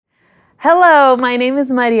Hello, my name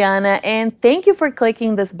is Mariana, and thank you for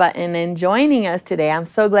clicking this button and joining us today. I'm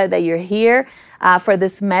so glad that you're here for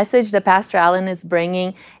this message that Pastor Allen is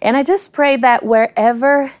bringing. And I just pray that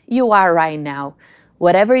wherever you are right now,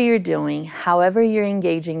 whatever you're doing, however you're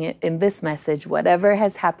engaging in this message, whatever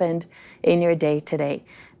has happened in your day today,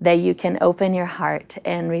 that you can open your heart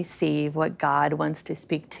and receive what God wants to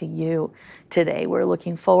speak to you today. We're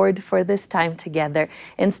looking forward for this time together.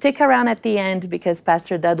 And stick around at the end because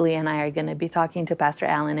Pastor Dudley and I are going to be talking to Pastor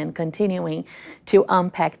Allen and continuing to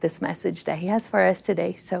unpack this message that he has for us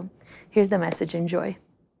today. So here's the message. Enjoy.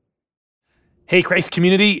 Hey, Christ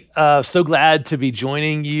community, so glad to be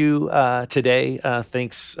joining you today.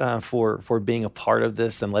 Thanks for being a part of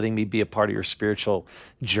this and letting me be a part of your spiritual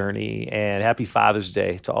journey. And happy Father's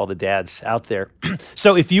Day to all the dads out there.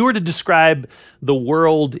 So if you were to describe the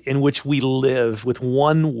world in which we live with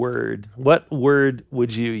one word, what word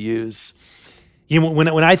would you use? You know,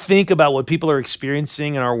 when I think about what people are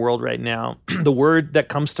experiencing in our world right now, the word that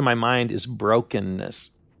comes to my mind is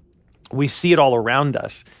brokenness. We see it all around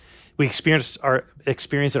us. We experience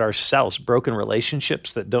it ourselves, broken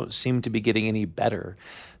relationships that don't seem to be getting any better,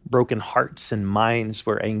 broken hearts and minds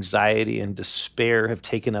where anxiety and despair have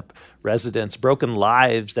taken up residence, broken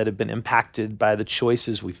lives that have been impacted by the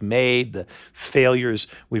choices we've made, the failures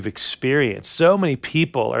we've experienced. So many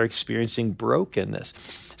people are experiencing brokenness.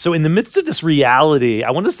 So in the midst of this reality, I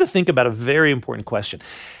want us to think about a very important question.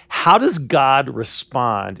 How does God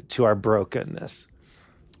respond to our brokenness?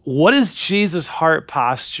 What is Jesus' heart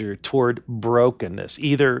posture toward brokenness,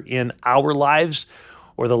 either in our lives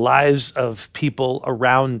or the lives of people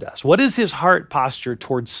around us? What is his heart posture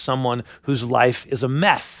towards someone whose life is a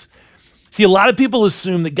mess? See, a lot of people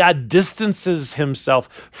assume that God distances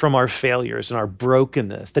himself from our failures and our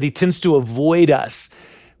brokenness, that he tends to avoid us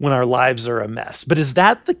when our lives are a mess. But is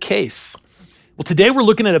that the case? Well, today we're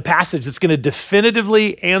looking at a passage that's going to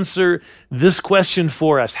definitively answer this question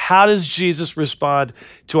for us. How does Jesus respond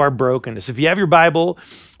to our brokenness? If you have your Bible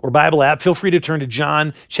or Bible app, feel free to turn to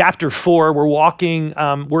John chapter 4.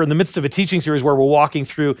 We're in the midst of a teaching series where we're walking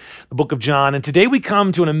through the book of John. And today we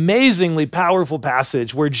come to an amazingly powerful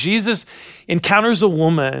passage where Jesus encounters a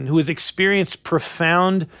woman who has experienced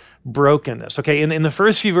profound brokenness. Okay, in the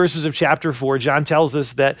first few verses of chapter 4, John tells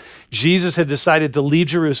us that Jesus had decided to leave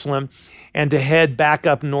Jerusalem and to head back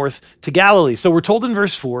up north to Galilee. So we're told in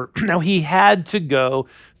verse 4, now he had to go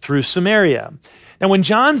through Samaria. Now when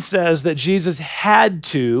John says that Jesus had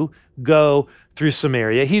to go through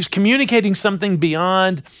Samaria, he's communicating something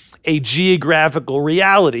beyond a geographical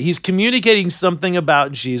reality. He's communicating something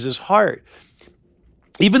about Jesus' heart.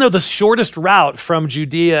 Even though the shortest route from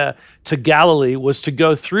Judea to Galilee was to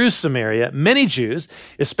go through Samaria, many Jews,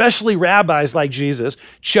 especially rabbis like Jesus,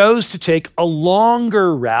 chose to take a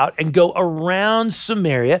longer route and go around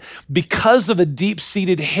Samaria because of a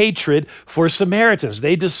deep-seated hatred for Samaritans.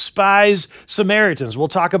 They despise Samaritans. We'll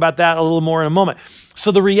talk about that a little more in a moment.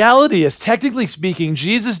 So the reality is, technically speaking,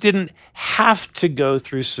 Jesus didn't have to go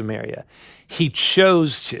through Samaria. He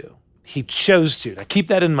chose to. He chose to. Now keep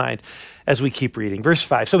that in mind as we keep reading. Verse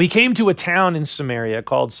 5, so he came to a town in Samaria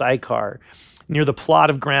called Sychar, near the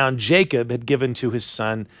plot of ground Jacob had given to his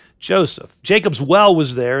son Joseph. Jacob's well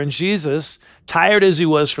was there, and Jesus, tired as he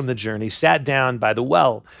was from the journey, sat down by the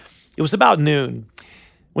well. It was about noon.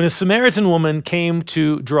 When a Samaritan woman came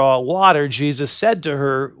to draw water, Jesus said to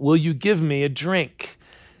her, will you give me a drink?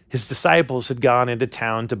 His disciples had gone into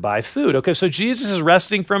town to buy food. Okay, so Jesus is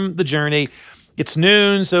resting from the journey. It's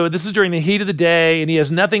noon, so this is during the heat of the day, and he has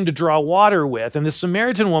nothing to draw water with. And the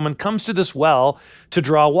Samaritan woman comes to this well to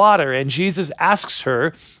draw water, and Jesus asks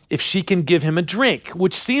her if she can give him a drink,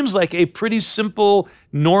 which seems like a pretty simple,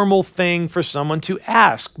 normal thing for someone to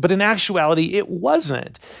ask. But in actuality, it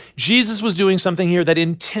wasn't. Jesus was doing something here that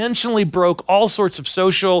intentionally broke all sorts of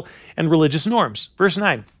social and religious norms. Verse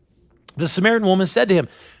 9, the Samaritan woman said to him,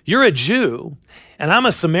 you're a Jew, and I'm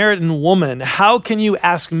a Samaritan woman. How can you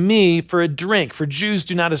ask me for a drink? For Jews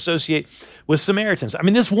do not associate with Samaritans. I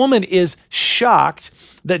mean, this woman is shocked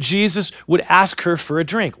that Jesus would ask her for a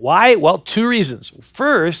drink. Why? Well, two reasons.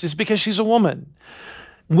 First is because she's a woman.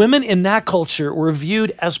 Women in that culture were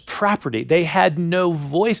viewed as property. They had no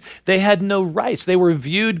voice. They had no rights. They were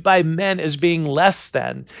viewed by men as being less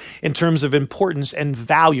than in terms of importance and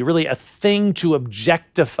value, really a thing to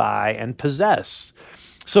objectify and possess.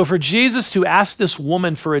 So for Jesus to ask this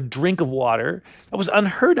woman for a drink of water, that was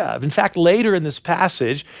unheard of. In fact, later in this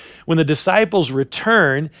passage, when the disciples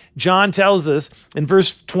return, John tells us in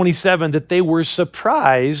verse 27 that they were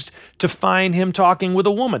surprised to find him talking with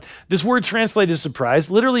a woman. This word translated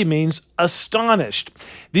surprised literally means astonished.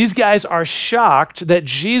 These guys are shocked that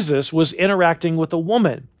Jesus was interacting with a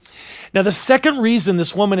woman. Now, the second reason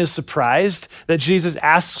this woman is surprised that Jesus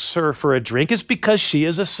asks her for a drink is because she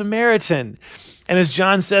is a Samaritan. And as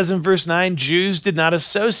John says in verse 9, Jews did not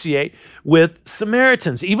associate with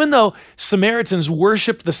Samaritans. Even though Samaritans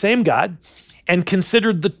worshiped the same God and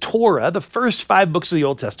considered the Torah, the first 5 books of the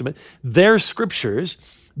Old Testament, their scriptures,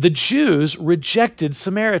 the Jews rejected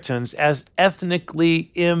Samaritans as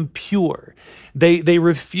ethnically impure. They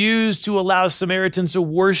refused to allow Samaritans to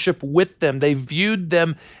worship with them. They viewed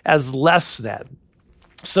them as less than.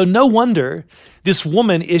 So no wonder this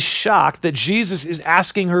woman is shocked that Jesus is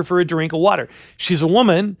asking her for a drink of water. She's a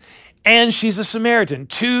woman and she's a Samaritan.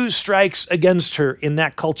 2 strikes against her in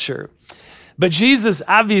that culture. But Jesus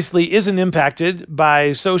obviously isn't impacted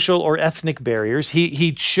by social or ethnic barriers.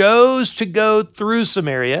 He chose to go through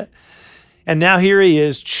Samaria, and now here he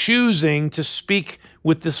is choosing to speak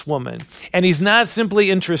with this woman. And he's not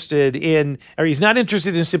interested in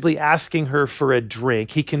simply asking her for a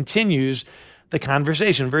drink. He continues the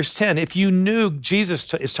conversation. Verse 10, if you knew,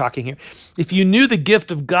 Jesus is talking here, if you knew the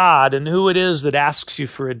gift of God and who it is that asks you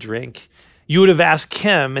for a drink, you would have asked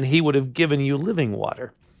him and he would have given you living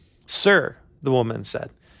water. Sir, the woman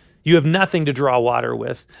said, you have nothing to draw water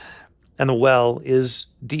with, and the well is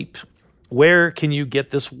deep. Where can you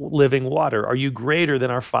get this living water? Are you greater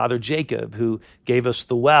than our father Jacob, who gave us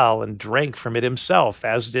the well and drank from it himself,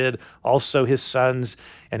 as did also his sons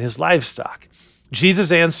and his livestock?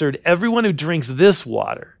 Jesus answered, everyone who drinks this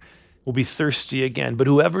water will be thirsty again, but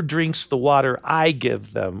whoever drinks the water I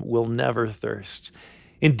give them will never thirst.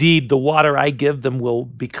 Indeed, the water I give them will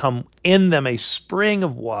become in them a spring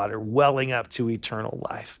of water welling up to eternal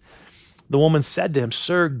life. The woman said to him,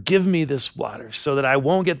 Sir, give me this water so that I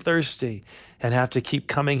won't get thirsty and have to keep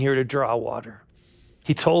coming here to draw water.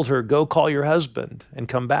 He told her, Go call your husband and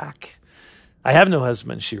come back. I have no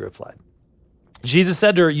husband, she replied. Jesus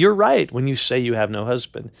said to her, You're right when you say you have no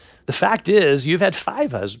husband. The fact is, you've had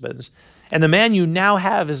 5 husbands, and the man you now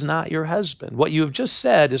have is not your husband. What you have just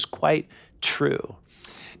said is quite true.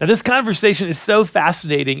 Now, this conversation is so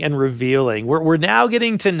fascinating and revealing. We're now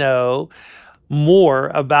getting to know more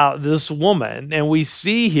about this woman, and we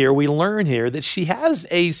learn here that she has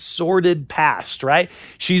a sordid past, right?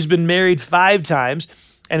 She's been married 5 times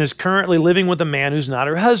and is currently living with a man who's not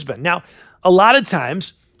her husband. Now, a lot of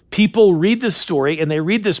times, people read this story and they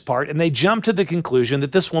read this part and they jump to the conclusion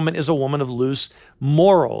that this woman is a woman of loose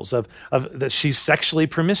morals, of that she's sexually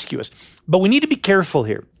promiscuous. But we need to be careful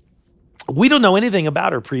here. We don't know anything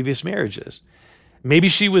about her previous marriages. Maybe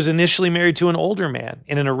she was initially married to an older man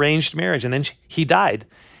in an arranged marriage, and then he died,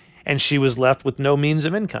 and she was left with no means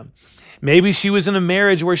of income. Maybe she was in a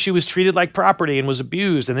marriage where she was treated like property and was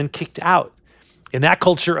abused and then kicked out. In that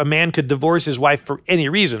culture, a man could divorce his wife for any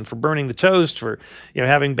reason, for burning the toast, for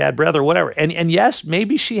having bad breath or whatever. And yes,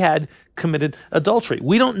 maybe she had committed adultery.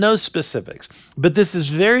 We don't know specifics, but this is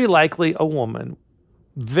very likely a woman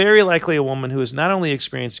who has not only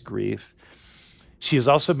experienced grief, she has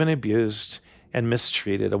also been abused and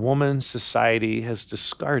mistreated. A woman society has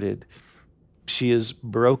discarded. She is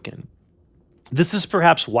broken. This is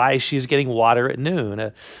perhaps why she is getting water at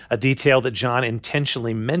noon, a detail that John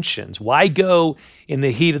intentionally mentions. Why go in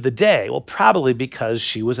the heat of the day? Well, probably because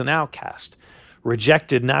she was an outcast,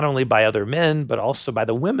 rejected not only by other men, but also by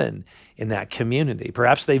the women in that community.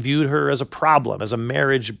 Perhaps they viewed her as a problem, as a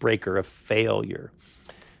marriage breaker, a failure.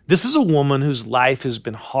 This is a woman whose life has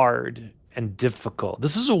been hard and difficult.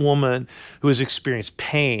 This is a woman who has experienced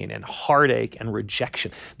pain and heartache and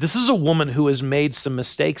rejection. This is a woman who has made some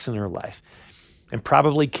mistakes in her life and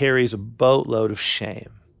probably carries a boatload of shame.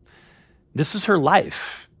 This is her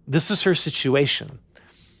life. This is her situation.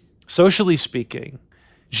 Socially speaking,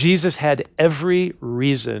 Jesus had every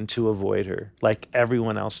reason to avoid her, like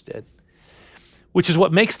everyone else did, which is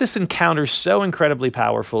what makes this encounter so incredibly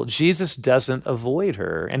powerful. Jesus doesn't avoid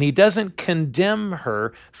her, and he doesn't condemn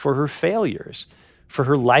her for her failures, for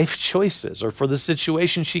her life choices, or for the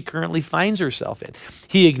situation she currently finds herself in.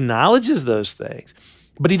 He acknowledges those things,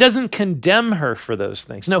 but he doesn't condemn her for those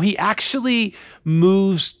things. No, he actually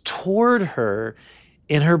moves toward her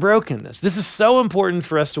in her brokenness. This is so important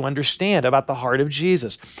for us to understand about the heart of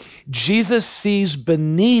Jesus. Jesus sees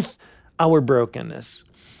beneath our brokenness.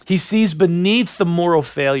 He sees beneath the moral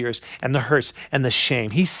failures and the hurts and the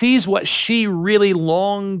shame. He sees what she really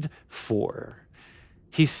longed for.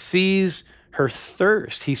 He sees her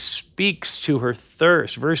thirst. He speaks to her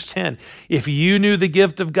thirst. Verse 10, if you knew the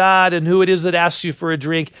gift of God and who it is that asks you for a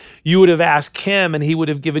drink, you would have asked him and he would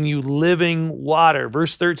have given you living water.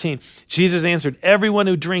 Verse 13, Jesus answered, everyone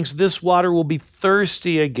who drinks this water will be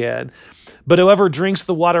thirsty again. But whoever drinks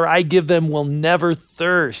the water I give them will never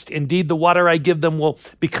thirst. Indeed, the water I give them will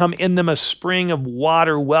become in them a spring of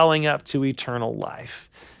water welling up to eternal life.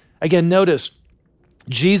 Again, notice,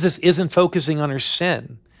 Jesus isn't focusing on her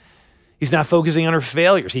sin. He's not focusing on her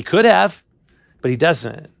failures. He could have, but he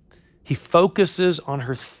doesn't. He focuses on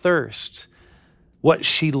her thirst, what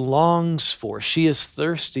she longs for. She is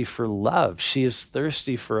thirsty for love. She is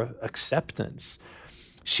thirsty for acceptance.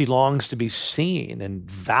 She longs to be seen and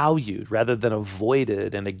valued rather than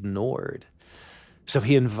avoided and ignored. So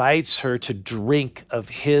he invites her to drink of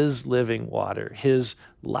his living water, his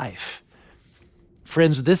life.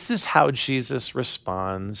 Friends, this is how Jesus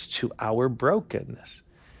responds to our brokenness.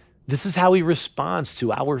 This is how he responds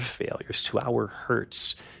to our failures, to our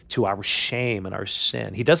hurts, to our shame and our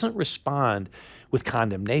sin. He doesn't respond with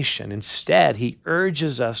condemnation. Instead, he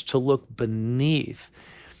urges us to look beneath,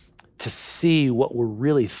 to see what we're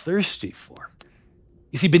really thirsty for.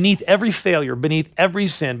 You see, beneath every failure, beneath every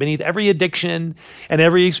sin, beneath every addiction and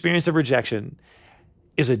every experience of rejection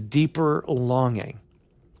is a deeper longing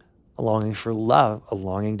for love, a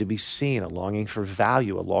longing to be seen, a longing for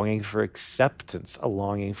value, a longing for acceptance, a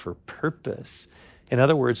longing for purpose. In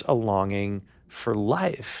other words, a longing for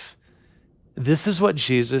life. This is what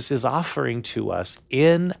Jesus is offering to us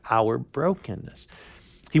in our brokenness.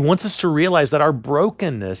 He wants us to realize that our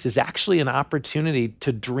brokenness is actually an opportunity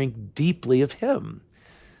to drink deeply of him.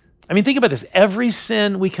 I mean, think about this. Every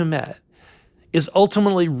sin we commit is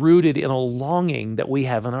ultimately rooted in a longing that we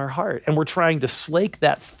have in our heart. And we're trying to slake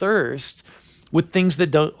that thirst with things that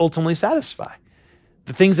don't ultimately satisfy,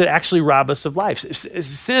 the things that actually rob us of life.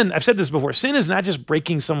 Sin, I've said this before, sin is not just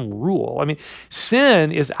breaking some rule. I mean,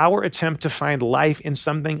 sin is our attempt to find life in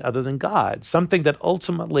something other than God, something that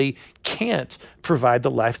ultimately can't provide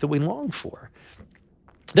the life that we long for.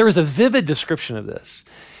 There is a vivid description of this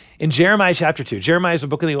in Jeremiah chapter 2. Jeremiah is a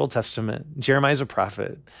book of the Old Testament. Jeremiah is a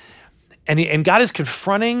prophet. And God is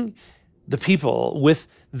confronting the people with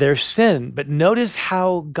their sin. But notice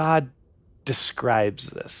how God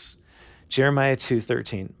describes this. Jeremiah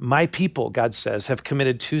 2:13, my people, God says, have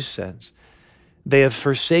committed two sins. They have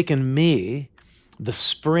forsaken me, the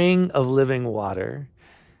spring of living water,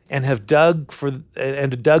 and have dug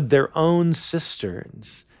their own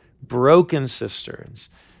cisterns, broken cisterns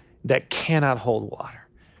that cannot hold water.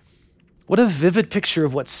 What a vivid picture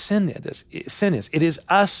of what sin is. It is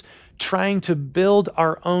us trying to build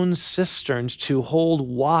our own cisterns to hold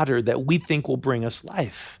water that we think will bring us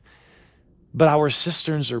life. But our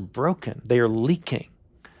cisterns are broken. They are leaking,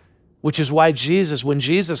 which is why Jesus, when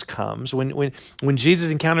Jesus comes, when Jesus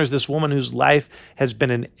encounters this woman whose life has been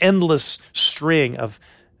an endless stream of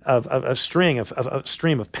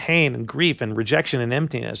pain and grief and rejection and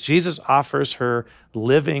emptiness, Jesus offers her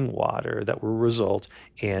living water that will result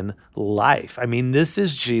in life. I mean, this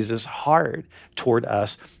is Jesus' heart toward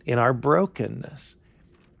us in our brokenness.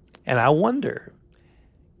 And I wonder,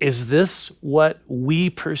 is this what we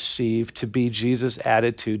perceive to be Jesus'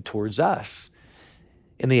 attitude towards us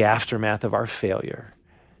in the aftermath of our failure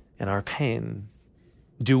and our pain?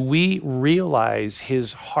 Do we realize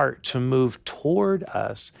his heart to move toward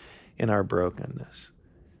us in our brokenness?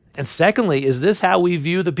 And secondly, is this how we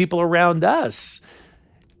view the people around us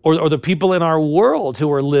or the people in our world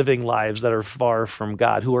who are living lives that are far from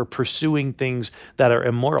God, who are pursuing things that are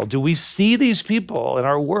immoral? Do we see these people in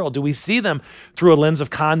our world? Do we see them through a lens of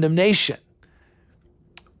condemnation?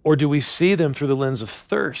 Or do we see them through the lens of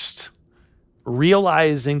thirst,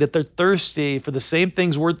 realizing that they're thirsty for the same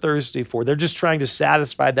things we're thirsty for? They're just trying to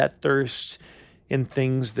satisfy that thirst in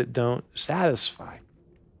things that don't satisfy.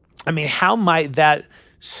 I mean, how might that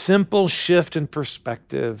simple shift in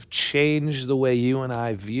perspective change the way you and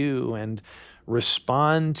I view and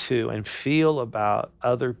respond to and feel about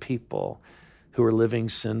other people who are living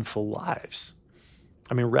sinful lives?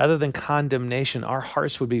 I mean, rather than condemnation, our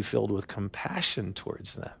hearts would be filled with compassion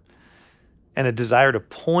towards them and a desire to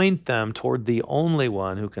point them toward the only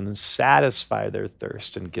one who can satisfy their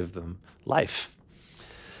thirst and give them life,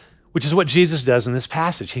 which is what Jesus does in this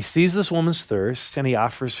passage. He sees this woman's thirst and he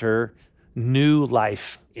offers her new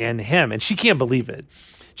life in him, and she can't believe it.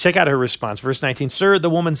 Check out her response. Verse 19, sir, the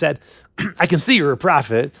woman said, I can see you're a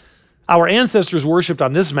prophet. Our ancestors worshiped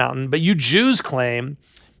on this mountain, but you Jews claim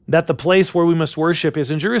that the place where we must worship is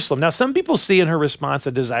in Jerusalem. Now, some people see in her response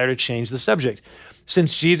a desire to change the subject,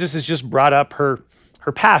 since Jesus has just brought up her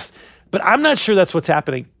past. But I'm not sure that's what's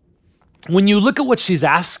happening. when you look at what she's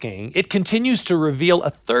asking, it continues to reveal a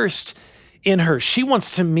thirst in her. She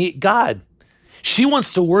wants to meet God. She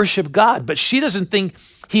wants to worship God, but she doesn't think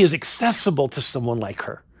he is accessible to someone like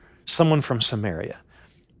her, someone from Samaria.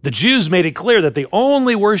 The Jews made it clear that the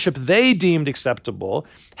only worship they deemed acceptable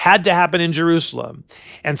had to happen in Jerusalem,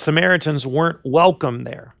 and Samaritans weren't welcome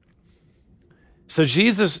there. So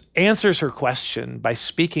Jesus answers her question by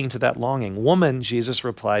speaking to that longing. "Woman," Jesus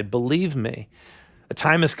replied, "believe me, a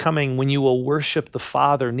time is coming when you will worship the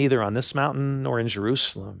Father neither on this mountain nor in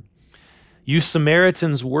Jerusalem. You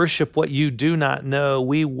Samaritans worship what you do not know.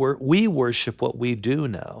 We worship what we do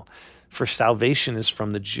know, for salvation is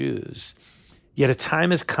from the Jews. Yet a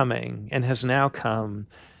time is coming and has now come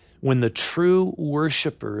when the true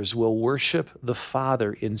worshipers will worship the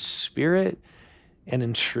Father in spirit and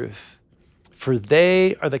in truth. For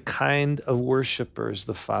they are the kind of worshipers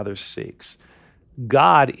the Father seeks.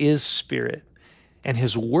 God is spirit, and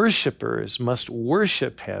his worshipers must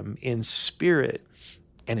worship him in spirit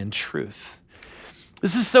and in truth."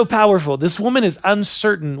 This is so powerful. This woman is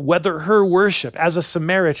uncertain whether her worship as a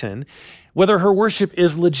Samaritan, whether her worship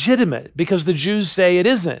is legitimate, because the Jews say it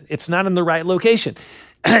isn't. It's not in the right location.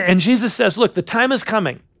 And Jesus says, look, the time is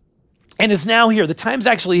coming and is now here. The time's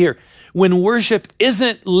actually here when worship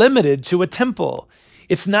isn't limited to a temple.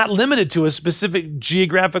 It's not limited to a specific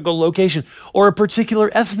geographical location or a particular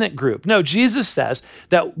ethnic group. No, Jesus says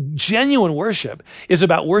that genuine worship is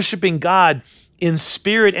about worshiping God in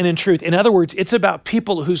spirit and in truth. In other words, it's about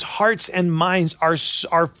people whose hearts and minds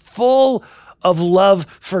are full of love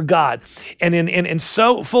for God, and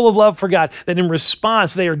so full of love for God that in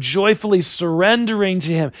response, they are joyfully surrendering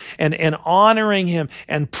to him and honoring him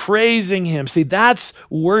and praising him. See, that's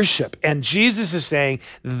worship. And Jesus is saying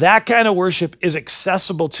that kind of worship is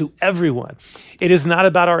accessible to everyone. It is not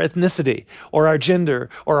about our ethnicity or our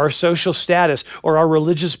gender or our social status or our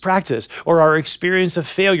religious practice or our experience of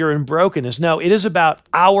failure and brokenness. No, it is about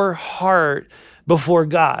our heart before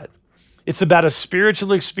God. It's about a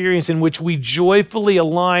spiritual experience in which we joyfully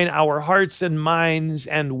align our hearts and minds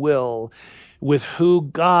and will with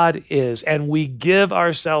who God is, and we give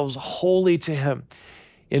ourselves wholly to him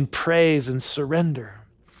in praise and surrender.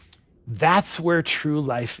 That's where true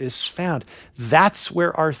life is found. That's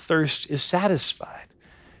where our thirst is satisfied.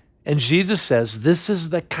 And Jesus says, this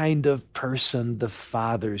is the kind of person the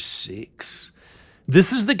Father seeks.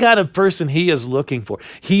 This is the kind of person he is looking for.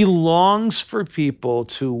 He longs for people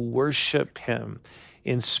to worship him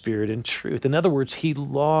in spirit and truth. In other words, he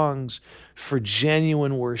longs for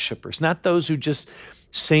genuine worshipers, not those who just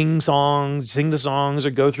sing the songs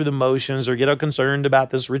or go through the motions or get all concerned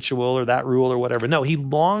about this ritual or that rule or whatever. No, he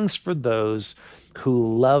longs for those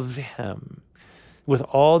who love him with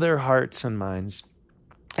all their hearts and minds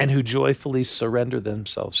and who joyfully surrender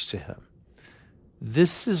themselves to him.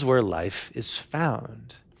 This is where life is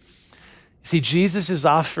found. See, Jesus is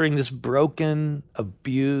offering this broken,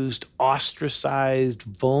 abused, ostracized,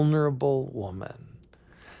 vulnerable woman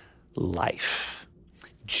life,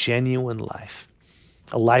 genuine life,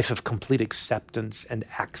 a life of complete acceptance and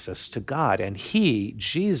access to God. And he,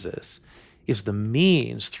 Jesus, is the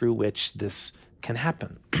means through which this can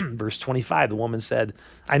happen. Verse 25, the woman said,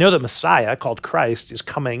 "I know that Messiah, called Christ, is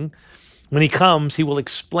coming. When he comes, he will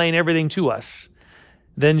explain everything to us."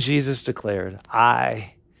 Then Jesus declared,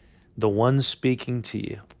 "I, the one speaking to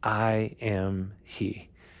you, I am he."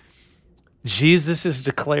 Jesus is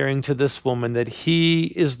declaring to this woman that he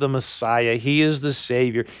is the Messiah. He is the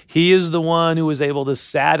Savior. He is the one who is able to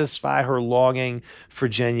satisfy her longing for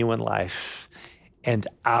genuine life and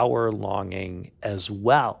our longing as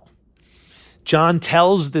well. John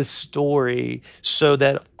tells this story so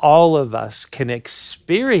that all of us can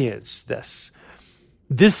experience this.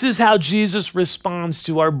 This is how Jesus responds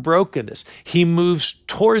to our brokenness. He moves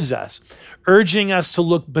towards us, urging us to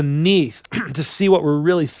look beneath to see what we're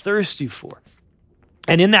really thirsty for.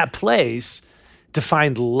 And in that place, to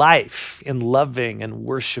find life in loving and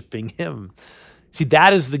worshiping him. See,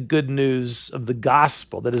 that is the good news of the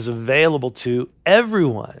gospel that is available to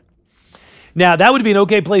everyone. Now, that would be an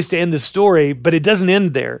okay place to end the story, but it doesn't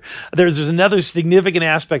end there. There's another significant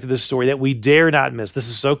aspect of this story that we dare not miss. This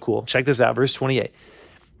is so cool. Check this out, verse 28.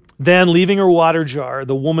 Then, leaving her water jar,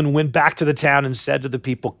 the woman went back to the town and said to the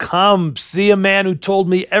people, "Come, see a man who told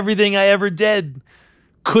me everything I ever did.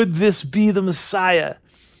 Could this be the Messiah?"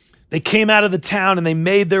 They came out of the town and they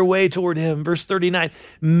made their way toward him. Verse 39,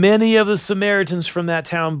 many of the Samaritans from that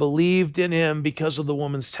town believed in him because of the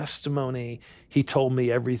woman's testimony. He told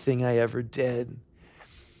me everything I ever did.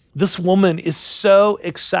 This woman is so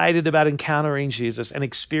excited about encountering Jesus and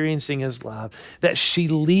experiencing his love that she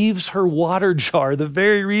leaves her water jar, the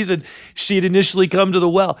very reason she had initially come to the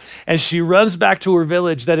well, and she runs back to her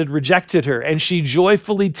village that had rejected her, and she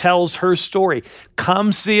joyfully tells her story.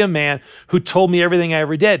 Come see a man who told me everything I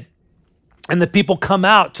ever did. And the people come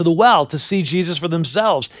out to the well to see Jesus for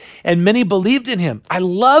themselves, and many believed in him. I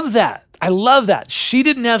love that. I love that. She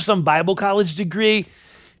didn't have some Bible college degree.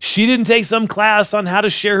 She didn't take some class on how to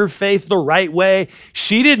share her faith the right way.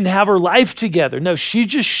 She didn't have her life together. No, she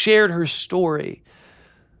just shared her story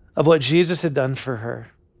of what Jesus had done for her.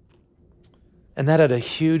 And that had a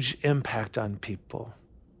huge impact on people.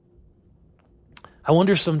 I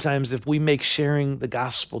wonder sometimes if we make sharing the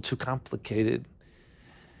gospel too complicated.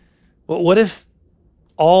 Well, what if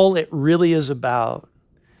all it really is about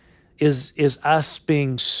is us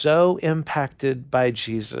being so impacted by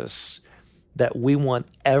Jesus that we want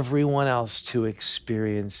everyone else to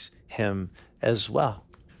experience him as well?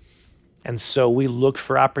 And so we look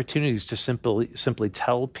for opportunities to simply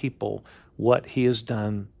tell people what he has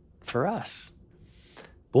done for us.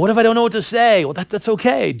 But what if I don't know what to say? Well, that's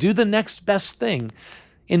okay. Do the next best thing.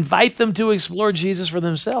 Invite them to explore Jesus for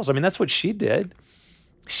themselves. I mean, that's what she did.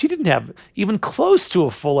 She didn't have even close to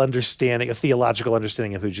a full understanding, a theological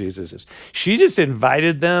understanding of who Jesus is. She just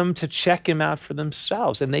invited them to check him out for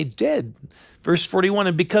themselves, and they did. Verse 41,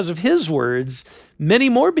 and because of his words, many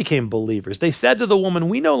more became believers. They said to the woman,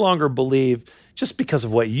 we no longer believe just because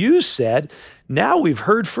of what you said. Now we've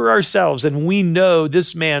heard for ourselves, and we know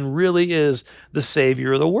this man really is the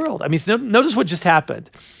Savior of the world. I mean, notice what just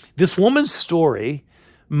happened. This woman's story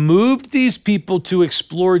moved these people to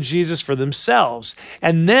explore Jesus for themselves.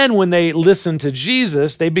 And then when they listened to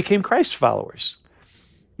Jesus, they became Christ followers.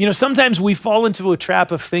 You know, sometimes we fall into a trap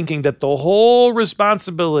of thinking that the whole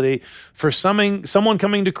responsibility for someone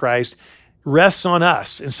coming to Christ rests on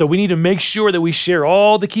us. And so we need to make sure that we share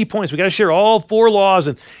all the key points. We got to share all 4 laws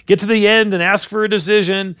and get to the end and ask for a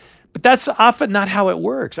decision. But that's often not how it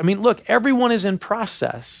works. I mean, look, everyone is in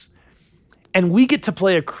process. And we get to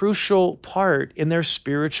play a crucial part in their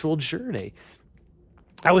spiritual journey.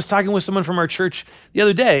 I was talking with someone from our church the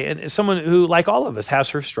other day, and someone who, like all of us, has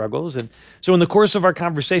her struggles. And so in the course of our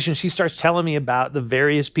conversation, she starts telling me about the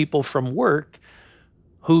various people from work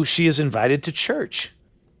who she has invited to church.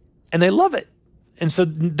 And they love it. And so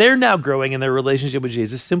they're now growing in their relationship with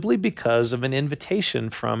Jesus simply because of an invitation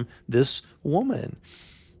from this woman.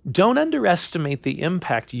 Don't underestimate the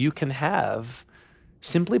impact you can have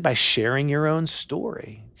simply by sharing your own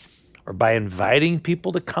story, or by inviting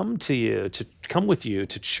people to come with you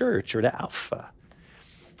to church or to Alpha.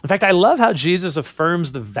 In fact, I love how Jesus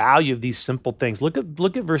affirms the value of these simple things. Look at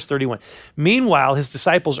verse 31. Meanwhile, his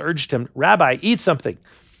disciples urged him, Rabbi, eat something.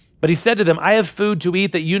 But he said to them, I have food to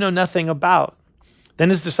eat that you know nothing about. Then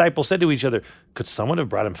his disciples said to each other, could someone have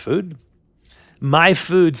brought him food? My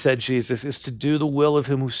food, said Jesus, is to do the will of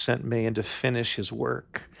him who sent me and to finish his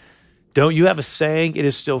work. Don't you have a saying, it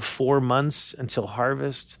is still 4 months until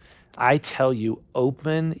harvest? I tell you,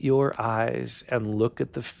 open your eyes and look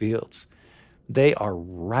at the fields. They are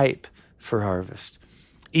ripe for harvest.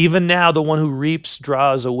 Even now, the one who reaps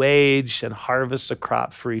draws a wage and harvests a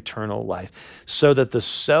crop for eternal life, so that the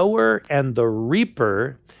sower and the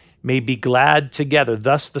reaper may be glad together.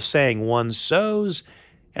 Thus the saying, one sows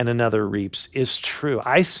and another reaps, is true.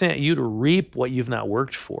 I sent you to reap what you've not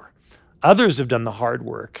worked for. Others have done the hard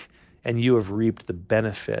work, and you have reaped the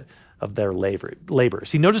benefit of their labor.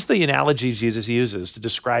 See, notice the analogy Jesus uses to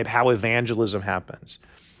describe how evangelism happens.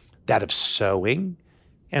 That of sowing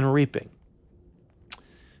and reaping.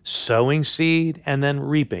 Sowing seed and then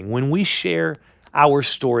reaping. When we share our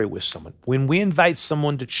story with someone, when we invite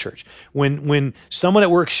someone to church, when someone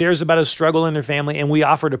at work shares about a struggle in their family and we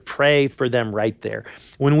offer to pray for them right there,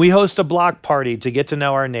 when we host a block party to get to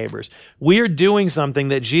know our neighbors, we are doing something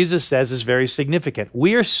that Jesus says is very significant.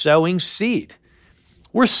 We are sowing seed.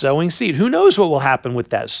 We're sowing seed. Who knows what will happen with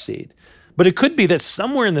that seed? But it could be that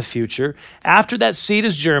somewhere in the future, after that seed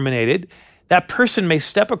is germinated, that person may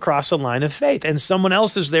step across a line of faith and someone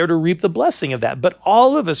else is there to reap the blessing of that. But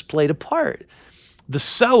all of us played a part. The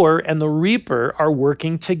sower and the reaper are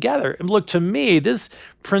working together. And look, to me, this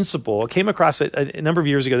principle, I came across it a number of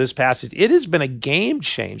years ago, this passage, it has been a game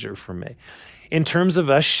changer for me in terms of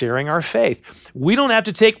us sharing our faith. We don't have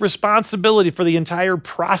to take responsibility for the entire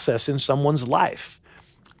process in someone's life.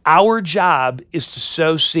 Our job is to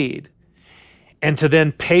sow seed and to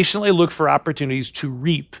then patiently look for opportunities to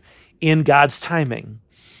reap in God's timing.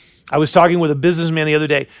 I was talking with a businessman the other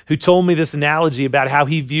day who told me this analogy about how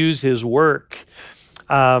he views his work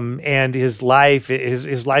and his life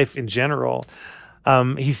in general.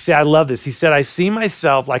 He said, I love this. He said, I see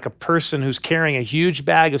myself like a person who's carrying a huge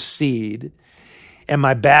bag of seed, and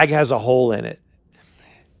my bag has a hole in it.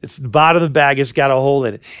 It's the bottom of the bag has got a hole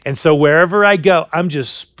in it. And so wherever I go, I'm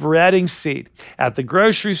just spreading seed. At the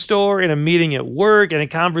grocery store, in a meeting at work, in a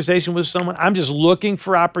conversation with someone, I'm just looking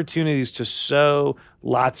for opportunities to sow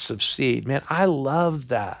lots of seed. Man, I love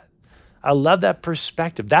that. I love that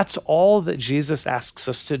perspective. That's all that Jesus asks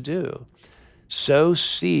us to do. Sow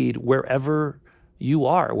seed wherever you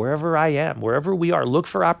are, wherever I am, wherever we are. Look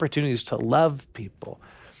for opportunities to love people,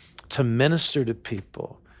 to minister to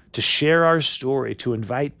people, to share our story, to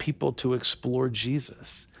invite people to explore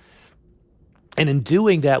Jesus. And in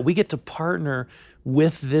doing that, we get to partner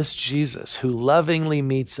with this Jesus who lovingly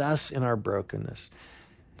meets us in our brokenness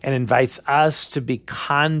and invites us to be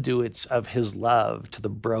conduits of his love to the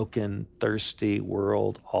broken, thirsty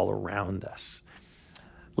world all around us.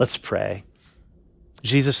 Let's pray.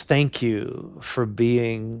 Jesus, thank you for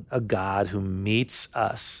being a God who meets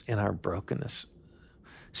us in our brokenness.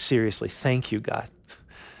 Seriously, thank you, God,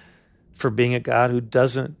 for being a God who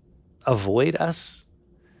doesn't avoid us,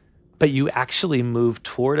 but you actually move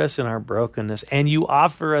toward us in our brokenness, and you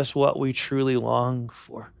offer us what we truly long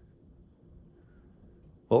for,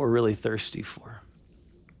 what we're really thirsty for.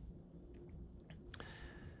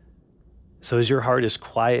 So as your heart is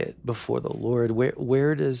quiet before the Lord,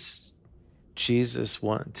 where does Jesus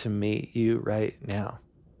want to meet you right now?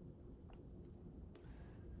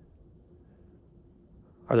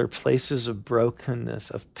 Are there places of brokenness,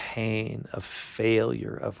 of pain, of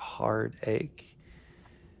failure, of heartache,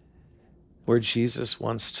 where Jesus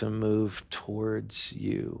wants to move towards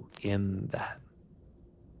you in that?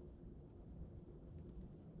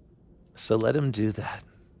 So let him do that.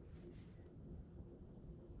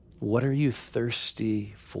 What are you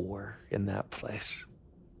thirsty for in that place?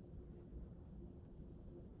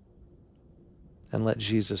 And let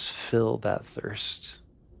Jesus fill that thirst.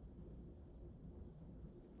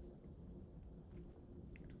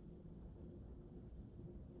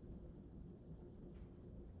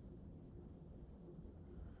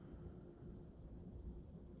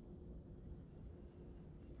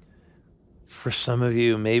 For some of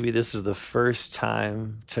you, maybe this is the first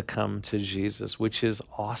time to come to Jesus, which is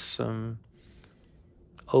awesome.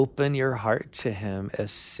 Open your heart to him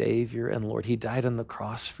as Savior and Lord. He died on the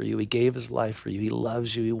cross for you. He gave his life for you. He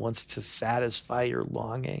loves you. He wants to satisfy your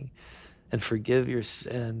longing and forgive your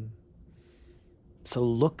sin. So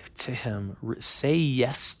look to him. Say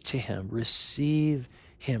yes to him. Receive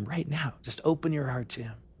him right now. Just open your heart to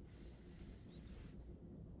him.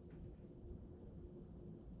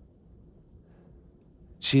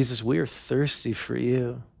 Jesus, we are thirsty for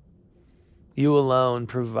you. You alone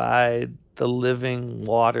provide the living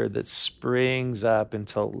water that springs up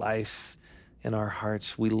into life in our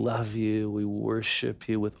hearts. We love you. We worship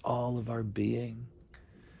you with all of our being.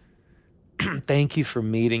 Thank you for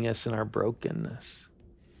meeting us in our brokenness.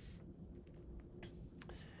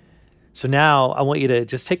 So now I want you to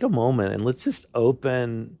just take a moment and let's just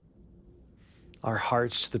open our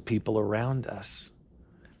hearts to the people around us.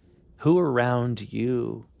 Who around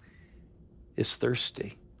you is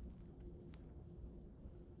thirsty?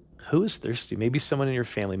 Who is thirsty? Maybe someone in your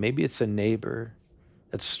family. Maybe it's a neighbor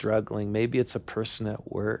that's struggling. Maybe it's a person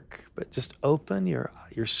at work. But just open your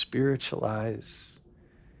spiritual eyes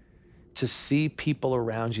to see people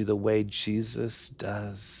around you the way Jesus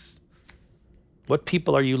does. What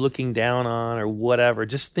people are you looking down on or whatever?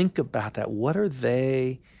 Just think about that. What are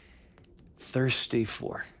they thirsty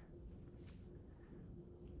for?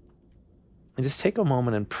 And just take a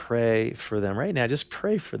moment and pray for them right now. Just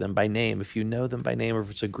pray for them by name. If you know them by name or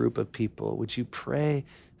if it's a group of people, would you pray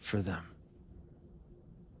for them?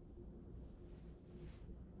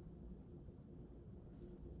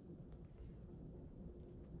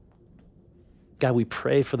 God, we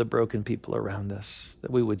pray for the broken people around us,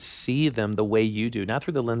 that we would see them the way you do, not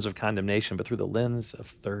through the lens of condemnation, but through the lens of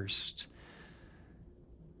thirst.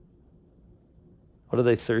 What are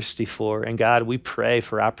they thirsty for? And God, we pray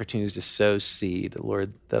for opportunities to sow seed,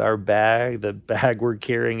 Lord, that our bag, the bag we're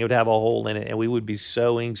carrying, it would have a hole in it, and we would be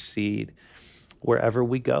sowing seed wherever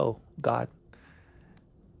we go, God.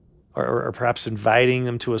 Or perhaps inviting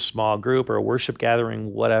them to a small group or a worship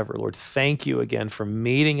gathering, whatever. Lord, thank you again for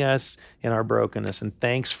meeting us in our brokenness, and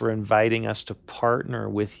thanks for inviting us to partner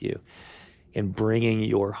with you in bringing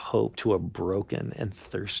your hope to a broken and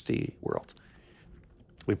thirsty world.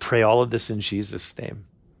 We pray all of this in Jesus' name.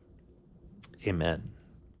 Amen.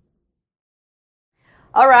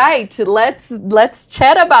 All right, let's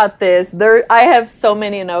chat about this. I have so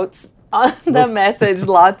many notes on the message,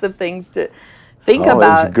 lots of things to think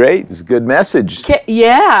about. It's great. It's a good message.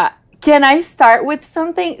 Can I start with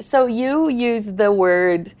something? So you use the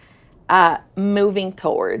word moving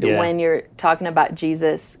toward when you're talking about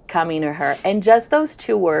Jesus coming to her. And just those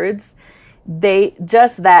two words,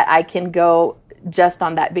 I can go just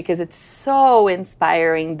on that because it's so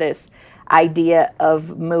inspiring, this idea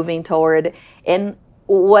of moving toward. And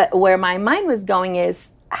where my mind was going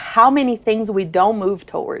is how many things we don't move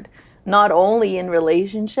toward, not only in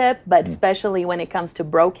relationship, but especially when it comes to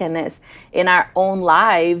brokenness in our own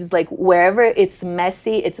lives. Like wherever it's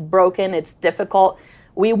messy, it's broken, it's difficult,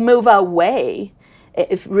 we move away.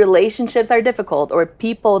 If relationships are difficult, or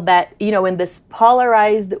people that, in this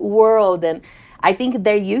polarized world. And I think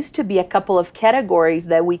there used to be a couple of categories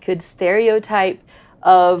that we could stereotype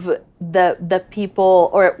of the people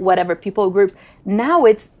or whatever people groups. Now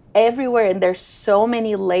it's everywhere, and there's so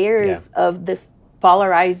many layers of this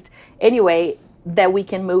polarized anyway that we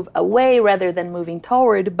can move away rather than moving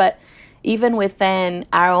toward. But even within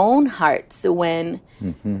our own hearts, when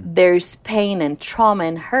there's pain and trauma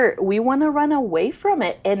and hurt, we want to run away from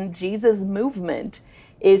it. And Jesus' movement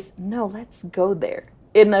is, no, let's go there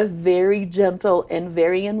in a very gentle and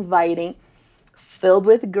very inviting, filled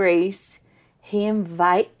with grace.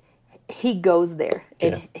 He goes there,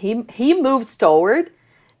 and he moves toward,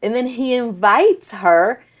 and then he invites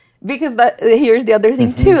her, because here's the other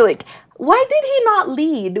thing too. Like, why did he not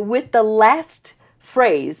lead with the last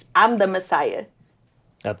phrase, "I'm the Messiah"?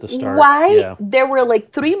 At the start. Why? There were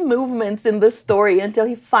like 3 movements in the story until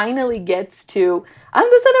he finally gets to, "I'm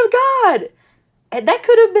the Son of God." And that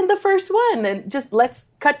could have been the first one, and just let's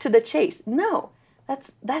cut to the chase. No,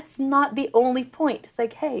 that's not the only point. It's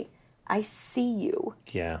like, hey, I see you.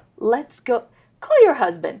 Yeah. Let's go. Call your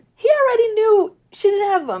husband. He already knew she didn't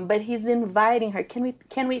have him, but he's inviting her.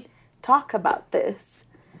 Can we talk about this?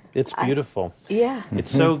 It's beautiful.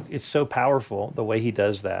 It's so powerful the way he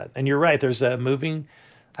does that. And you're right. There's a moving.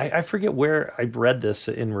 I forget where I read this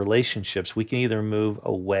in relationships. We can either move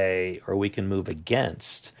away, or we can move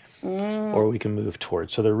against, or we can move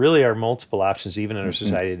towards. So there really are multiple options, even in our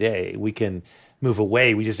society today. We can move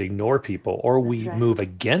away, we just ignore people, or we move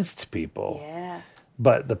against people. Yeah.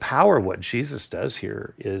 But the power of what Jesus does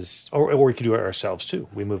here is, or we can do it ourselves too.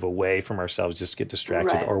 We move away from ourselves, just get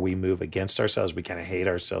distracted, or we move against ourselves. We kind of hate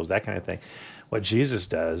ourselves, that kind of thing. What Jesus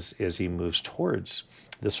does is he moves towards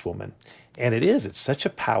this woman. And it's such a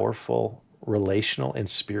powerful relational and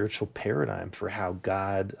spiritual paradigm for how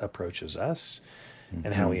God approaches us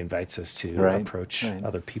and how he invites us to approach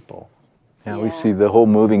other people. Yeah, we see the whole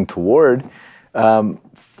moving toward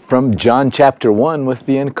from John chapter 1 with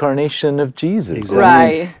the incarnation of Jesus.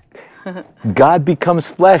 Exactly. Right. God becomes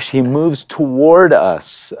flesh. He moves toward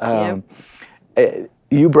us.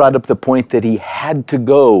 You brought up the point that he had to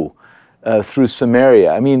go through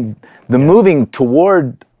Samaria. I mean, the moving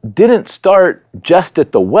toward didn't start just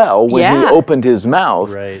at the well when he opened his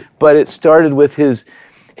mouth, but it started with his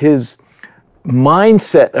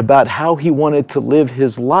mindset about how he wanted to live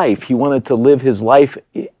his life. He wanted to live his life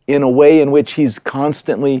in a way in which he's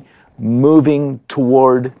constantly moving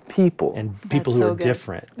toward people. And people who are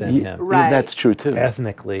different than him. That's true too.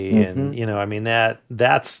 Ethnically. And, I mean,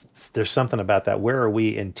 there's something about that. Where are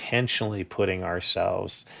we intentionally putting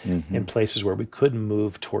ourselves in places where we could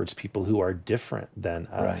move towards people who are different than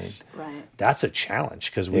us? Right. That's a challenge,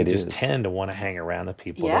 because we just tend to want to hang around the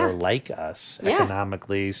people that are like us,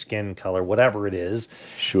 economically, skin color, whatever it is.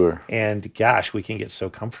 Sure. And gosh, we can get so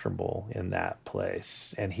comfortable in that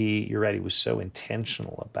place. And you're right, he was so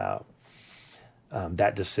intentional about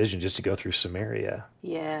that decision just to go through Samaria.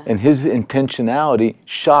 Yeah. And his intentionality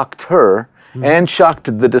shocked her and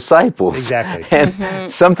shocked the disciples. Exactly.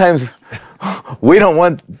 And sometimes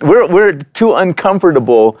we're too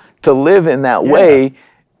uncomfortable to live in that way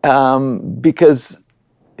because,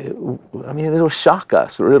 it'll shock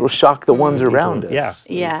us, or it'll shock the ones around us.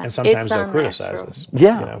 Yeah. And sometimes they'll criticize us.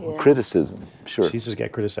 Criticism, sure. Jesus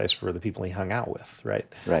got criticized for the people he hung out with, right?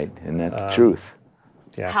 Right, and that's the truth.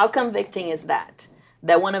 Yeah. How convicting is that?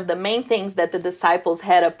 That one of the main things that the disciples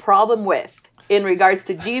had a problem with in regards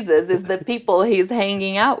to Jesus is the people he's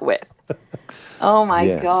hanging out with. Oh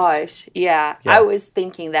my gosh. Yeah. I was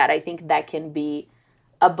thinking that. I think that can be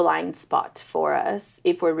a blind spot for us,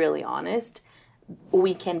 if we're really honest.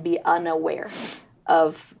 We can be unaware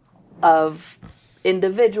of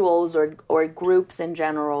individuals or groups in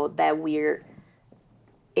general that we're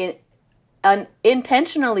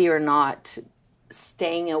intentionally or not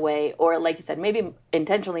staying away, or like you said, maybe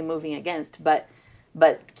intentionally moving against, but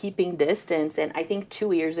keeping distance. And I think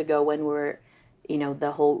 2 years ago, when we're,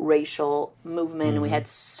 the whole racial movement, we had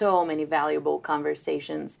so many valuable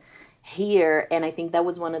conversations here. And I think that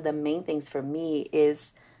was one of the main things for me,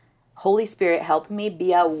 is Holy Spirit, help me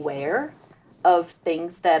be aware of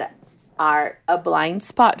things that are a blind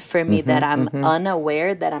spot for me, that I'm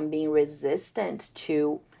unaware, that I'm being resistant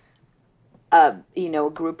to a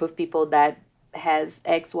group of people that has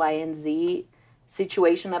X, Y, and Z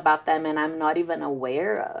situation about them, and I'm not even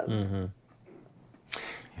aware of.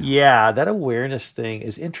 Yeah, that awareness thing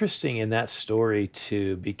is interesting in that story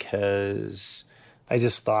too, because I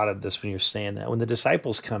just thought of this when you're saying that. When the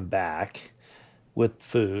disciples come back with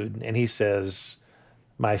food, and he says,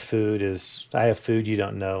 I have food you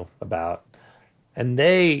don't know about. And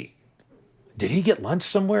did he get lunch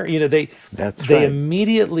somewhere? That's they right.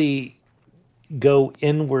 immediately go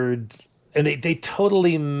inward, and they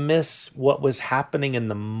totally miss what was happening in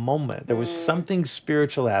the moment. There was something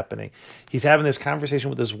spiritual happening. He's having this conversation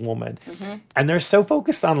with this woman, and they're so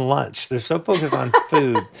focused on lunch, they're so focused on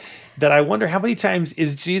food, that I wonder how many times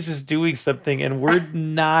is Jesus doing something and we're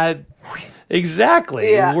not.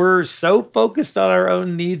 Exactly. Yeah. We're so focused on our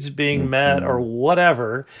own needs being met or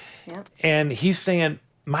whatever. Yep. And he's saying,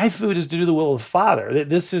 my food is to do the will of the Father.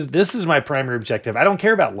 This is my primary objective. I don't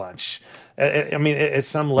care about lunch. I mean, at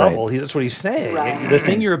some level, Right. that's what he's saying. Right. The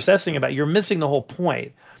thing you're obsessing about, you're missing the whole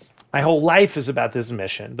point. My whole life is about this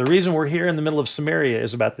mission. The reason we're here in the middle of Samaria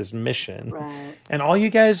is about this mission. Right. And all you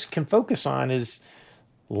guys can focus on is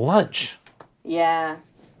lunch. Yeah.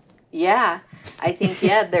 I think,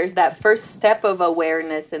 there's that first step of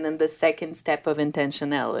awareness, and then the second step of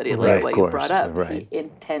intentionality, like Right, what of you course, brought up. right. He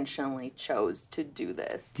intentionally chose to do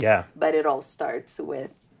this. Yeah. But it all starts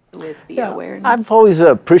with the awareness. I've always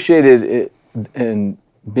appreciated it and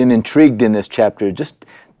been intrigued in this chapter, just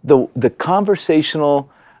the conversational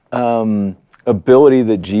ability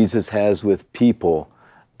that Jesus has with people.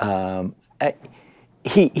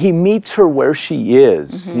 He meets her where she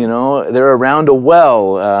is. You know, they're around a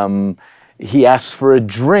well. He asks for a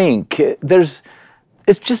drink. It's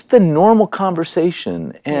just the normal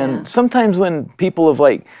conversation. And sometimes when people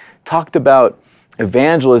have talked about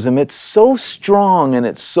evangelism, it's so strong and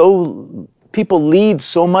people lead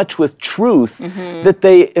so much with truth that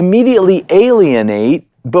they immediately alienate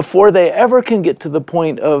before they ever can get to the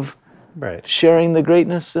point of Right. sharing the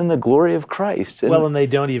greatness and the glory of Christ. And they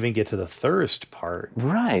don't even get to the thirst part.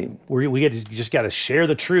 Right. We just got to share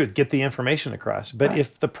the truth, get the information across. But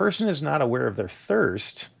if the person is not aware of their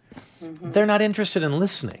thirst, they're not interested in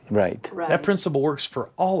listening. Right. That principle works for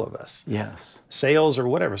all of us. Yes. Sales or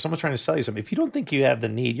whatever. Someone's trying to sell you something. If you don't think you have the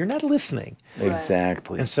need, you're not listening.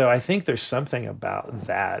 Exactly. And so I think there's something about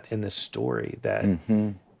that in this story that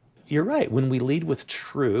you're right. When we lead with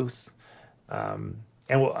truth,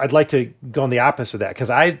 I'd like to go on the opposite of that, because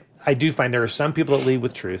I do find there are some people that lead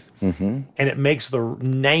with truth, and it makes the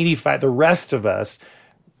rest of us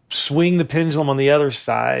swing the pendulum on the other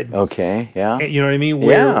side. Okay, yeah. You know what I mean?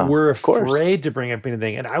 We're afraid to bring up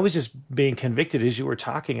anything. And I was just being convicted as you were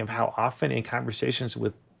talking of how often in conversations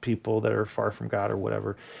with people that are far from God or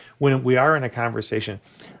whatever, when we are in a conversation,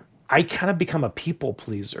 I kind of become a people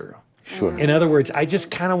pleaser. Sure. In other words, I just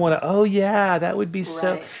kind of want to, that would be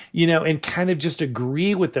so, and kind of just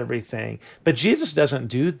agree with everything. But Jesus doesn't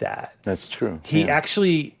do that. That's true. He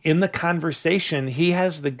actually, in the conversation, he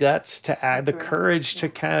has the guts to add the courage to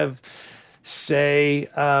kind of say,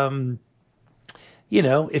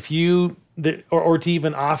 if you, or to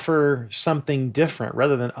even offer something different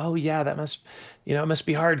rather than, that must, it must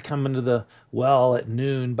be hard coming to the well at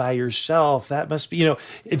noon by yourself. That must be,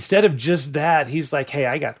 instead of just that, he's like, hey,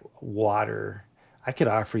 I got water. I could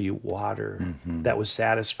offer you water that would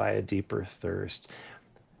satisfy a deeper thirst.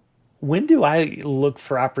 When do I look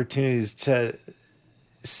for opportunities to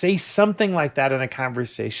say something like that in a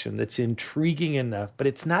conversation that's intriguing enough, but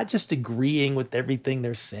it's not just agreeing with everything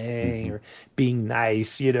they're saying or being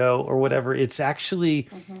nice, or whatever. It's actually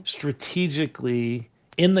strategically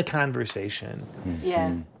in the conversation.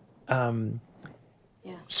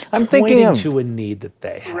 I'm thinking to a need that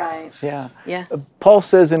they have. Right. Yeah. Paul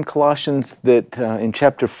says in Colossians that in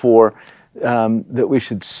chapter 4 that we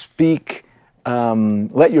should speak,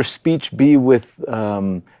 let your speech be with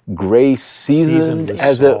grace, seasoned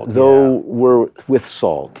as though we're with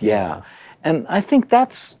salt. Yeah. And I think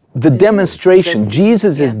that's the demonstration.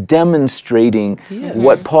 Jesus is demonstrating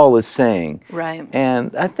what Paul is saying. Right.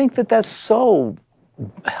 And I think that that's so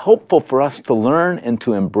helpful for us to learn and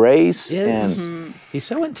to embrace. He's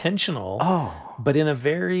so intentional, but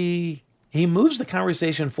he moves the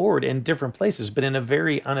conversation forward in different places, but in a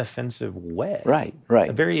very unoffensive way. Right.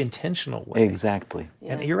 A very intentional way. Exactly.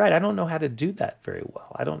 And you're right, I don't know how to do that very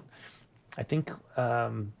well. I think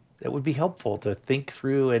it would be helpful to think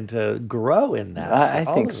through and to grow in that. I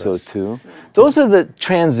think so too. Those are the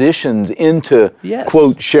transitions into,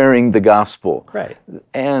 quote, sharing the gospel. Right.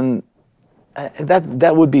 And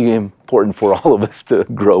that would be important for all of us to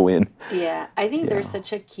grow in. Yeah, I think there's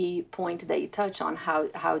such a key point that you touch on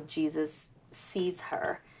how Jesus sees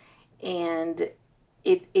her, and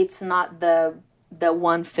it's not the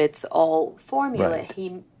one fits all formula.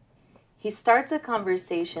 Right. He starts a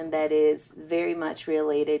conversation that is very much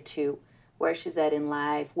related to where she's at in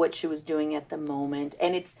life, what she was doing at the moment,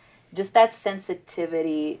 and it's just that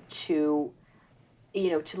sensitivity to,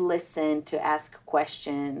 to listen, to ask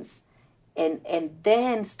questions, and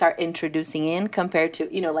then start introducing in, compared to,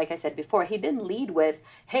 like I said before, he didn't lead with,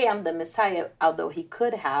 hey, I'm the Messiah, although he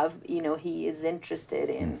could have. He is interested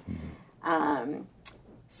in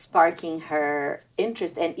sparking her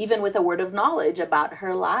interest, and even with a word of knowledge about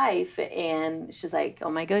her life. And she's like, oh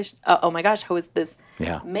my gosh, who is this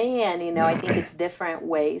man? I think it's different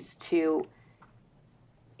ways to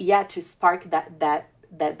spark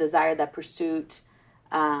that desire, that pursuit,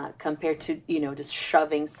 compared to, just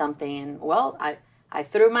shoving something in. Well, I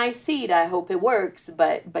threw my seed, I hope it works,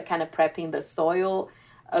 but kind of prepping the soil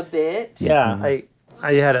a bit. Yeah,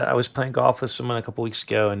 I was playing golf with someone a couple weeks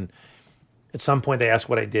ago, and at some point they asked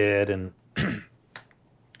what I did, and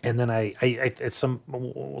and then I at some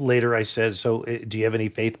later I said, so do you have any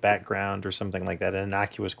faith background or something like that, an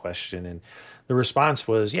innocuous question, and the response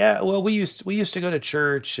was, yeah, well, we used to go to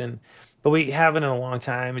church, but we haven't in a long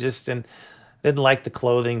time, and didn't like the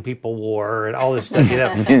clothing people wore and all this stuff.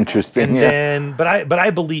 Interesting. And then, but I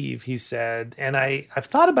believe, he said, and I've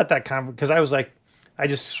thought about that because I was like, I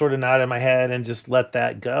just sort of nodded my head and just let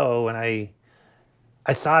that go, and I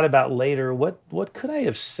thought about later, what could I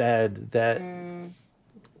have said that,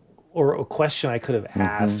 or a question I could have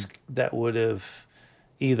asked that would have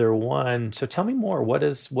either one. So tell me more.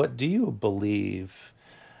 What do you believe?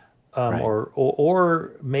 Right.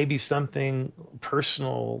 Or maybe something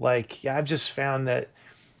personal, like, I've just found that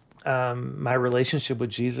my relationship with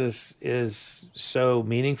Jesus is so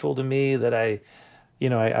meaningful to me that I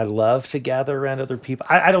love to gather around other people.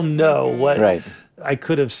 I don't know what I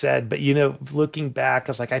could have said, but looking back,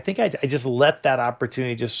 I was like, I think I just let that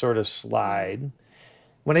opportunity just sort of slide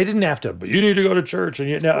when I didn't have to. But you need to go to church,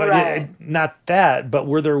 and not that. But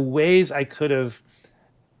were there ways I could have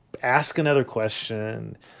asked another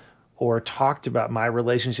question or talked about my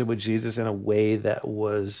relationship with Jesus in a way that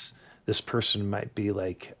was, this person might be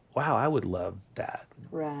like, wow, I would love that.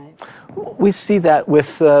 Right. We see that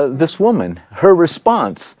with this woman. Her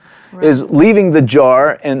response is leaving the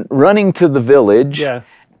jar and running to the village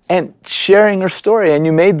and sharing her story. And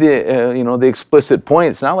you made the explicit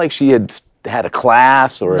point. It's not like she had a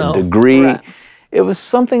class or a degree. Right. It was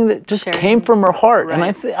something that just came from her heart.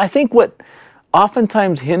 Right. And I think what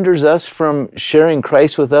oftentimes hinders us from sharing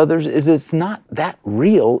Christ with others is it's not that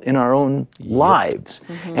real in our own lives.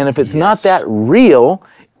 Mm-hmm. And if it's not that real,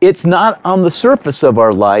 it's not on the surface of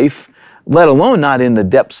our life, let alone not in the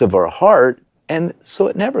depths of our heart, and so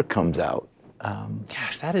it never comes out.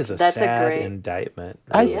 Gosh, that's sad indictment.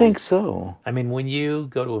 Really. I think so. I mean, when you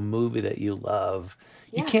go to a movie that you love,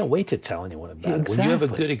 you can't wait to tell anyone about it. When you have a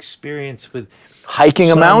good experience with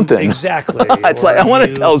hiking a mountain. Exactly. It's like, I want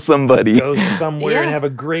to tell somebody. Go somewhere and have a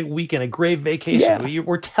great weekend, a great vacation. Yeah.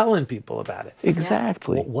 We're telling people about it.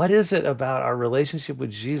 Exactly. Well, what is it about our relationship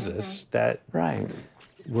with Jesus that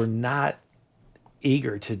we're not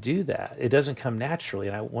eager to do that? It doesn't come naturally.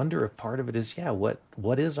 And I wonder if part of it is,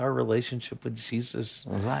 what is our relationship with Jesus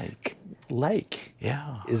like?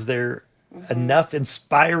 Yeah. Is there enough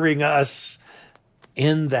inspiring us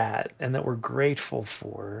in that, and that we're grateful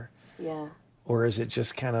for? Yeah. Or is it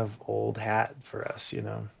just kind of old hat for us,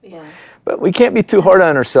 Yeah. But we can't be too hard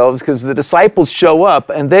on ourselves, because the disciples show up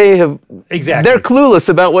and they're clueless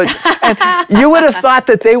about what, and you would have thought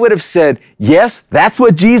that they would have said, yes, that's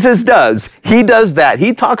what Jesus does. He does that.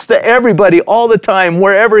 He talks to everybody all the time,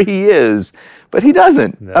 wherever he is. But he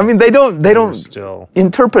doesn't. No. I mean, they don't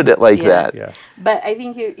interpret it like that. Yeah. But I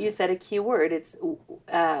think you said a key word. It's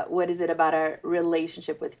what is it about our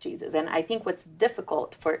relationship with Jesus? And I think what's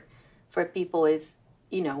difficult for people is,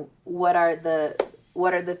 what are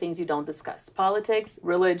the things you don't discuss? Politics,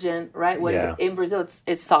 religion, right? What is it? In Brazil,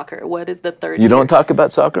 it's soccer. What is the third? You don't talk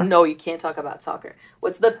about soccer? No, you can't talk about soccer.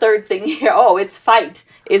 What's the third thing here? Oh, it's fight.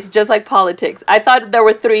 It's just like politics. I thought there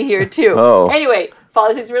were three here too. Oh. Anyway.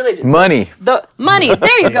 Politics, religion. Money. Money.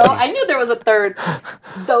 There you go. I knew there was a third.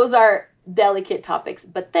 Those are delicate topics.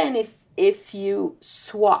 But then if you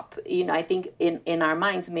swap, I think in our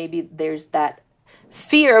minds, maybe there's that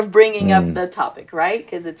fear of bringing up the topic, right?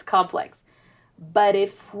 Because it's complex. But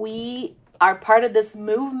if we are part of this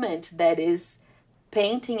movement that is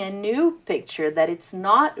painting a new picture, that it's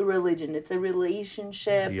not religion, it's a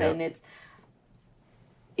relationship, and it's,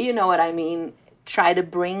 you know what I mean? Try to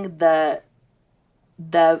bring the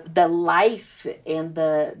the life and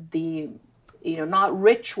the not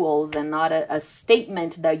rituals and not a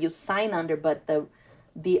statement that you sign under, but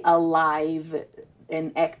the alive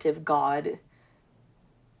and active God.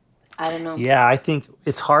 I don't know. Yeah, I think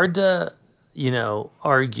it's hard to,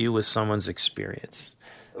 argue with someone's experience.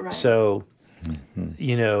 Right. So,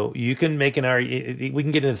 you can make we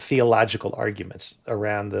can get into theological arguments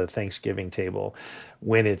around the Thanksgiving table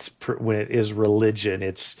when it is religion,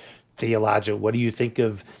 it's theological. What do you think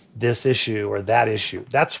of this issue or that issue?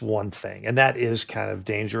 That's one thing. And that is kind of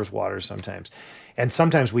dangerous water sometimes. And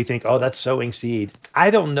sometimes we think, oh, that's sowing seed. I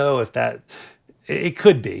don't know if it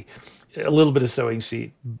could be a little bit of sowing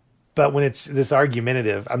seed. But when it's this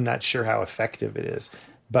argumentative, I'm not sure how effective it is.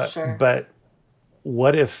 But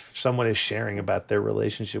what if someone is sharing about their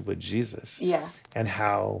relationship with Jesus? Yeah. And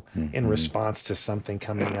how in response to something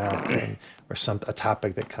coming up or a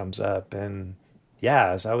topic that comes up, and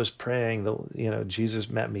as I was praying, Jesus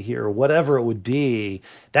met me here, or whatever it would be,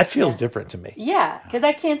 that feels different to me. Yeah, because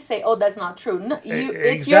I can't say, oh, that's not true. No,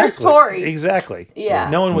 it's Exactly. your story. Exactly. Yeah.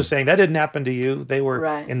 No one was saying that didn't happen to you. They were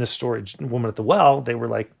in the story, woman at the well, they were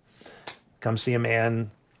like, come see a man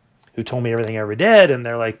who told me everything I ever did. And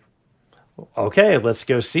they're like, okay, let's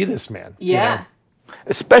go see this man. Yeah.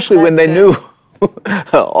 Especially when they knew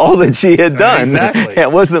all that she had done. Exactly.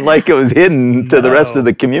 It wasn't like it was hidden to the rest of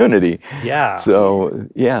the community. Yeah. So,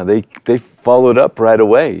 they followed up right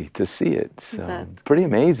away to see it. So, pretty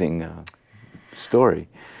amazing story.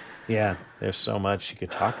 Yeah, there's so much you could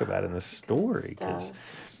talk about in this story, because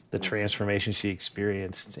the transformation she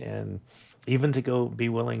experienced, and even to go be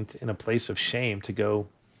willing to, in a place of shame, to go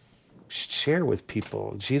share with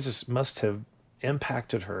people. Jesus must have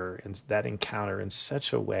impacted her in that encounter in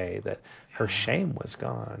such a way that her shame was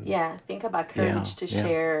gone. Yeah, think about courage to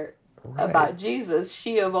share about Jesus,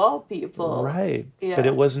 she of all people. Right. Yeah. But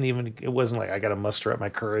it wasn't like I got to muster up my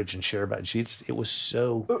courage and share about Jesus. It was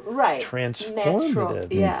so transformative. Natural.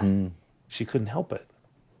 Yeah. She couldn't help it.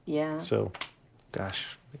 Yeah. So,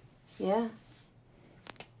 gosh. Yeah.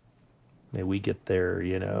 May we get there,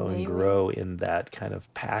 and grow in that kind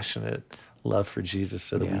of passionate love for Jesus,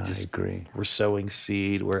 so that we're sowing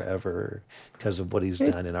seed wherever because of what he's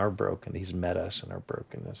done in our brokenness. He's met us in our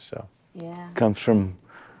brokenness. So comes from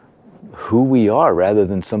who we are rather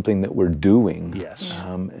than something that we're doing. Yes.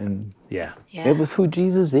 It was who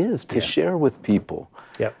Jesus is to share with people.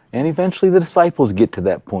 Yep. And eventually the disciples get to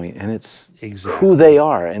that point, and it's who they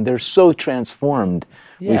are, and they're so transformed.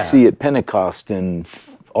 We see at Pentecost and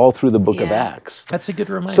all through the book of Acts. That's a good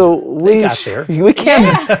reminder. So we got there. We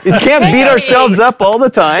can't beat ourselves up all the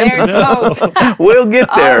time. There's hope. We'll get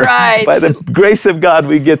there. All right. By the grace of God,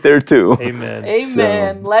 we get there too. Amen.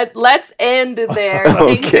 Amen. Let's end there.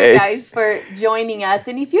 Thank you guys for joining us.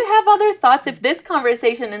 And if you have other thoughts, if this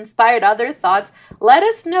conversation inspired other thoughts, let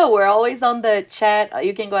us know. We're always on the chat.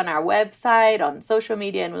 You can go on our website, on social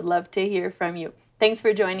media, and we'd love to hear from you. Thanks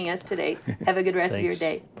for joining us today. Have a good rest of your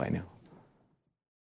day. Bye now.